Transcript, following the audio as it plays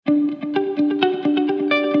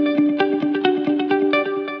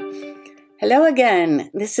Hello again.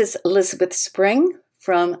 This is Elizabeth Spring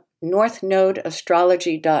from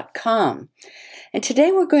NorthNodeAstrology.com. And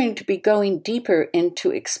today we're going to be going deeper into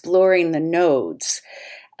exploring the nodes.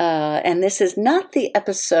 And this is not the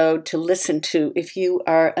episode to listen to if you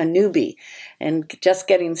are a newbie and just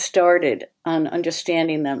getting started on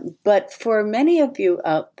understanding them. But for many of you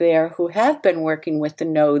out there who have been working with the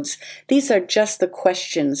nodes, these are just the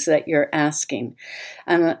questions that you're asking.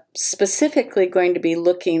 I'm specifically going to be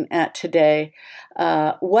looking at today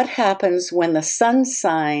what happens when the sun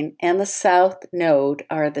sign and the south node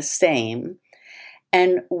are the same,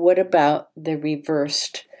 and what about the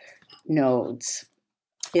reversed nodes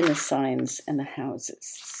in the signs and the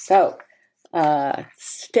houses. So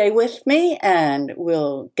stay with me and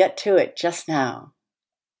we'll get to it just now.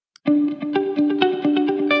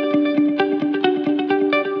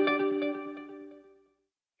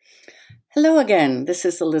 Hello again, this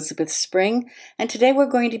is Elizabeth Spring, and today we're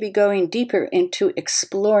going to be going deeper into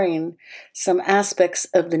exploring some aspects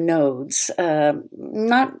of the nodes.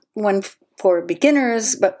 Not one for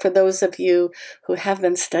beginners, but for those of you who have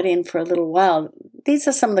been studying for a little while. These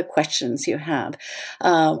are some of the questions you have.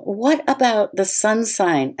 What about the sun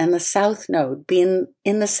sign and the south node being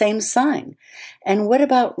in the same sign? And what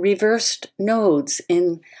about reversed nodes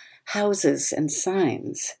in houses and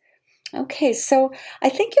signs? Okay, so I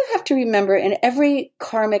think you have to remember in every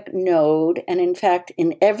karmic node, and in fact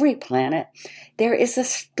in every planet, there is a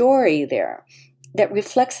story there that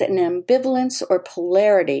reflects an ambivalence or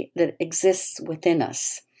polarity that exists within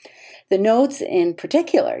us. The nodes in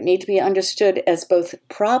particular need to be understood as both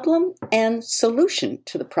problem and solution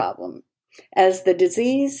to the problem, as the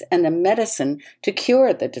disease and the medicine to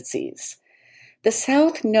cure the disease. The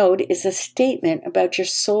south node is a statement about your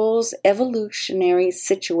soul's evolutionary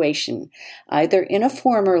situation, either in a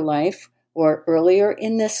former life or earlier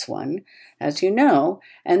in this one, as you know,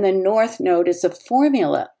 and the north node is a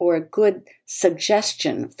formula or a good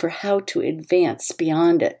suggestion for how to advance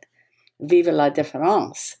beyond it. Vive la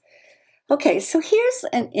différence. Okay, so here's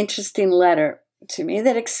an interesting letter to me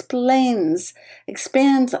that expands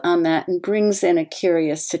on that and brings in a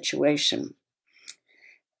curious situation.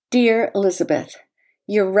 Dear Elizabeth,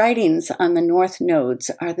 your writings on the north nodes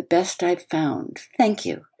are the best I've found. Thank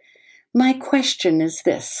you. My question is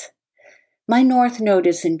this. My north node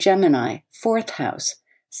is in Gemini, 4th house,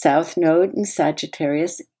 south node in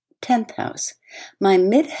Sagittarius, 10th house. My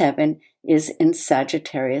midheaven is in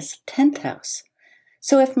Sagittarius, 10th house.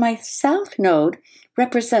 So if my south node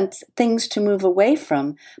represents things to move away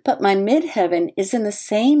from, but my midheaven is in the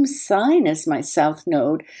same sign as my south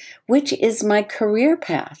node, which is my career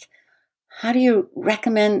path, how do you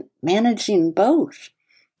recommend managing both?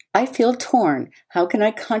 I feel torn. How can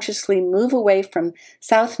I consciously move away from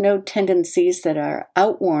south node tendencies that are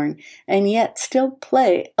outworn and yet still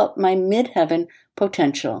play up my midheaven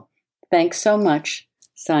potential? Thanks so much.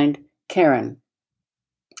 Signed, Karen.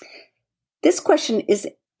 This question is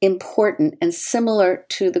important and similar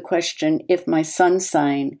to the question if my sun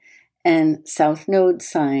sign and south node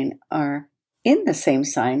sign are in the same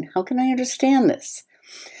sign, how can I understand this?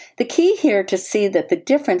 The key here to see that the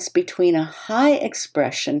difference between a high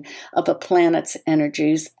expression of a planet's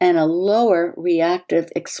energies and a lower reactive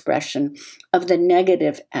expression of the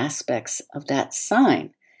negative aspects of that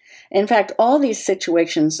sign. In fact, all these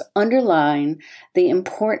situations underline the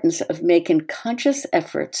importance of making conscious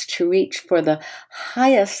efforts to reach for the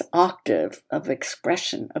highest octave of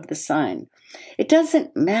expression of the sign. It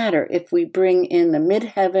doesn't matter if we bring in the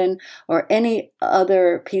midheaven or any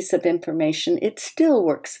other piece of information, it still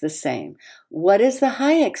works the same. What is the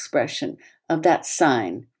high expression of that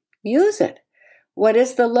sign? Use it. What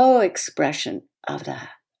is the low expression of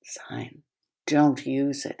that sign? Don't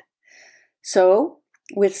use it. So,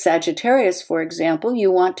 with Sagittarius, for example,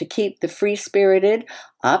 you want to keep the free-spirited,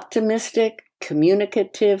 optimistic,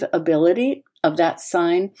 communicative ability of that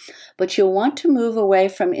sign, but you'll want to move away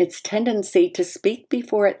from its tendency to speak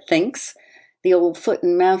before it thinks, the old foot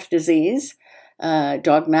and mouth disease,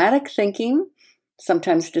 dogmatic thinking,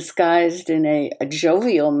 sometimes disguised in a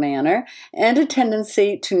jovial manner, and a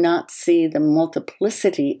tendency to not see the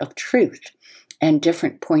multiplicity of truth and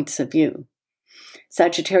different points of view.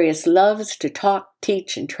 Sagittarius loves to talk,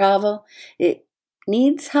 teach, and travel. It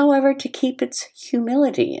needs, however, to keep its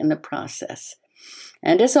humility in the process.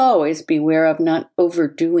 And as always, beware of not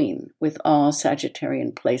overdoing with all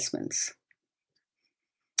Sagittarian placements.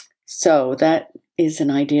 So that is an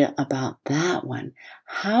idea about that one.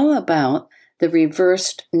 How about the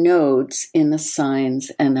reversed nodes in the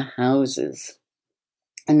signs and the houses?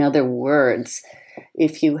 In other words,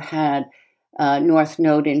 if you had North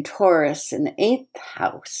Node in Taurus in the 8th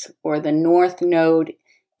house, or the North Node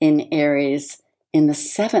in Aries in the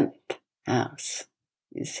 7th house.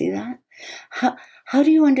 You see that? How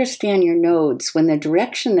do you understand your nodes when the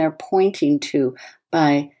direction they're pointing to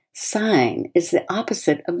by sign is the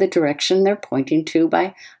opposite of the direction they're pointing to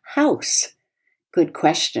by house? Good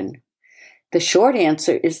question. The short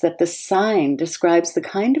answer is that the sign describes the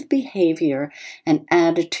kind of behavior and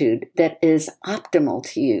attitude that is optimal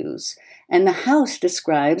to use, and the house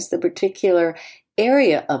describes the particular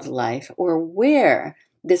area of life or where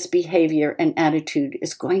this behavior and attitude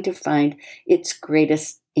is going to find its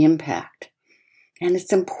greatest impact. And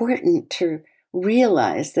it's important to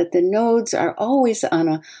realize that the nodes are always on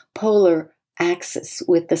a polar axis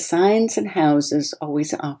with the signs and houses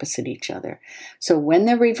always opposite each other. So when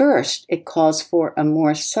they're reversed, it calls for a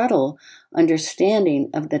more subtle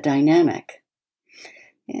understanding of the dynamic.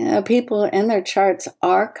 People and their charts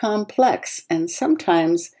are complex and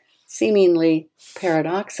sometimes seemingly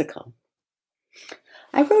paradoxical.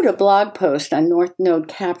 I wrote a blog post on North Node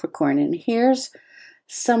Capricorn, and here's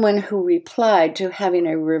someone who replied to having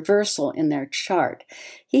a reversal in their chart.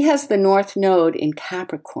 He has the North Node in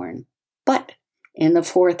Capricorn, but in the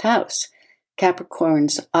 4th house,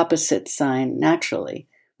 Capricorn's opposite sign naturally,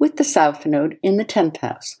 with the South Node in the 10th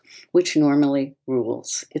house, which normally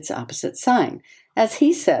rules its opposite sign. As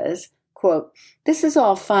he says, quote, "This is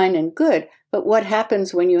all fine and good, but what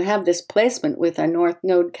happens when you have this placement with a North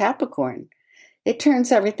Node Capricorn? It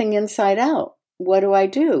turns everything inside out. What do I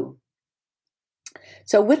do?"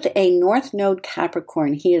 So with a North Node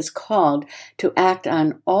Capricorn, he is called to act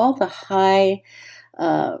on all the high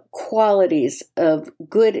qualities of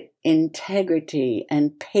good integrity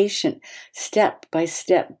and patient,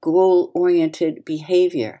 step-by-step, goal-oriented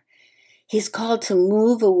behavior. He's called to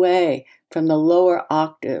move away from the lower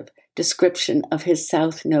octave description of his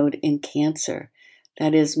South Node in Cancer.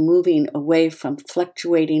 That is, moving away from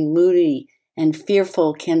fluctuating, moody, and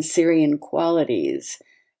fearful Cancerian qualities.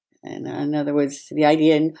 And in other words, the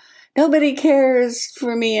idea, nobody cares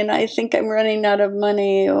for me and I think I'm running out of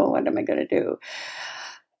money. Oh, what am I going to do?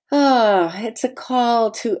 It's a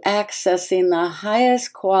call to accessing the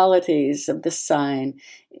highest qualities of the sign,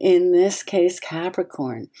 in this case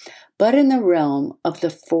Capricorn, but in the realm of the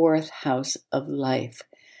 4th house of life,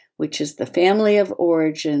 which is the family of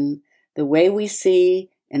origin, the way we see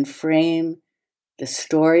and frame the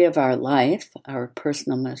story of our life, our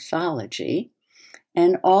personal mythology,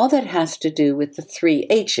 and all that has to do with the 3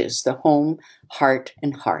 H's, the home, heart,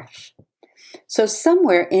 and hearth. So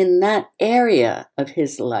somewhere in that area of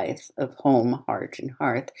his life, of home, heart, and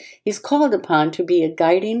hearth, he's called upon to be a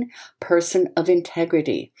guiding person of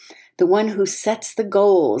integrity, the one who sets the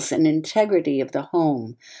goals and integrity of the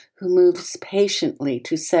home, who moves patiently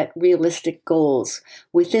to set realistic goals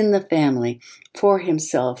within the family for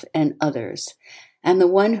himself and others, and the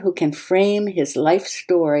one who can frame his life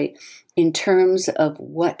story in terms of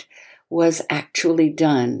what was actually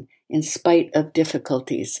done in spite of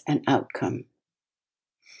difficulties and outcome.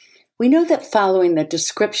 We know that following the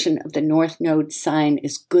description of the North Node sign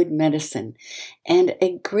is good medicine and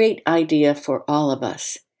a great idea for all of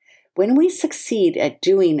us. When we succeed at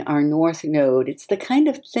doing our North Node, it's the kind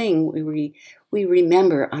of thing we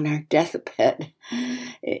remember on our deathbed.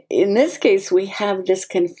 In this case, we have this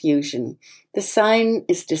confusion. The sign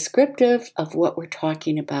is descriptive of what we're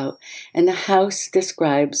talking about, and the house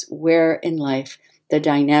describes where in life the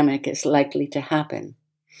dynamic is likely to happen.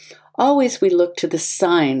 Always we look to the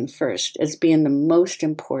sign first as being the most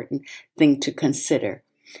important thing to consider,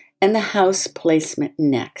 and the house placement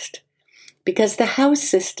next, because the house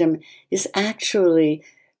system is actually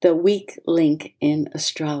the weak link in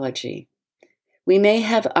astrology. We may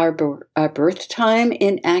have our birth time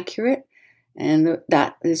inaccurate, and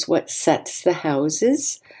that is what sets the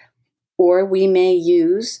houses, or we may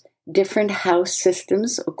use different house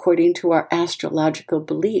systems according to our astrological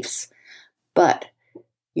beliefs, but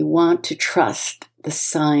you want to trust the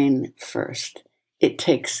sign first. It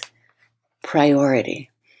takes priority.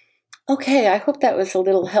 Okay, I hope that was a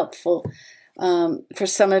little helpful for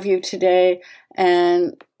some of you today.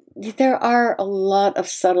 And there are a lot of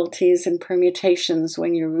subtleties and permutations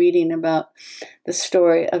when you're reading about the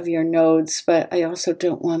story of your nodes, but I also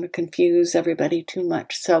don't want to confuse everybody too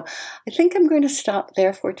much. So I think I'm going to stop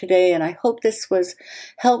there for today, and I hope this was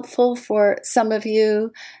helpful for some of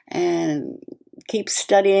you. And keep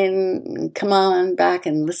studying. Come on back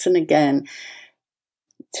and listen again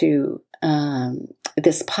to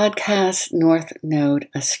this podcast, North Node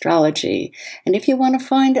Astrology. And if you want to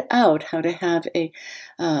find out how to have a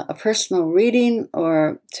personal reading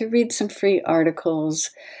or to read some free articles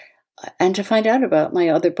and to find out about my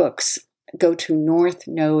other books, go to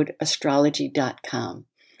northnodeastrology.com.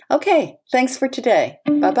 Okay, thanks for today.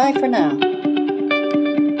 Bye-bye for now.